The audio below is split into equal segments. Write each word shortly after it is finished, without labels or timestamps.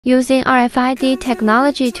Using RFID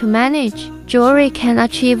technology to manage jewelry can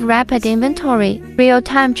achieve rapid inventory,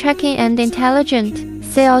 real-time tracking, and intelligent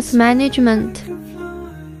sales management.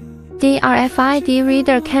 The RFID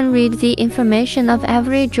reader can read the information of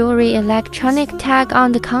every jewelry electronic tag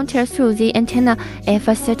on the counter through the antenna. If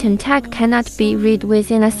a certain tag cannot be read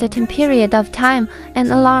within a certain period of time, an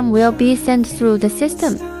alarm will be sent through the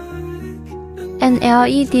system. An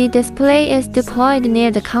LED display is deployed near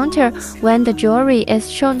the counter. When the jewelry is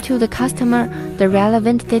shown to the customer, the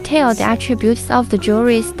relevant detailed attributes of the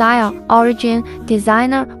jewelry style, origin,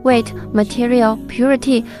 designer, weight, material,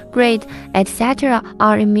 purity, grade, etc.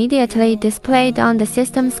 are immediately displayed on the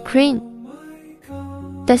system screen.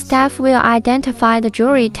 The staff will identify the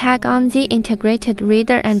jewelry tag on the integrated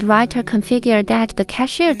reader and writer configured at the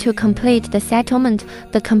cashier to complete the settlement.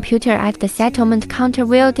 The computer at the settlement counter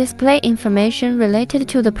will display information related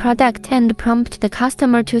to the product and prompt the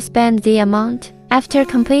customer to spend the amount. After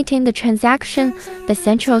completing the transaction, the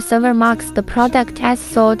central server marks the product as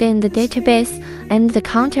sold in the database, and the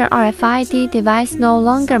counter RFID device no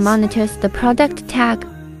longer monitors the product tag.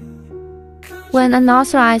 When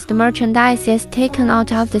unauthorized merchandise is taken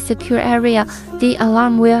out of the secure area, the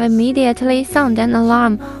alarm will immediately sound an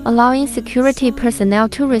alarm, allowing security personnel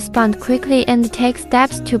to respond quickly and take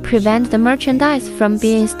steps to prevent the merchandise from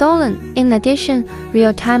being stolen. In addition,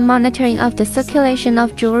 real-time monitoring of the circulation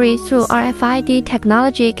of jewelry through RFID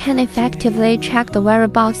technology can effectively track the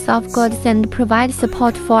whereabouts of goods and provide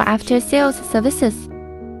support for after-sales services.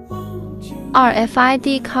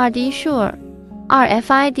 RFID card issuer,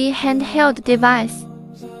 RFID handheld device,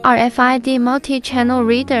 RFID multi-channel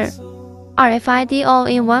reader, RFID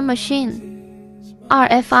all-in-one machine,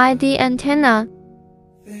 RFID antenna,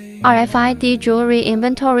 RFID jewelry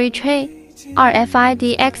inventory tray,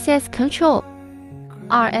 RFID access control,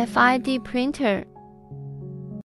 RFID printer.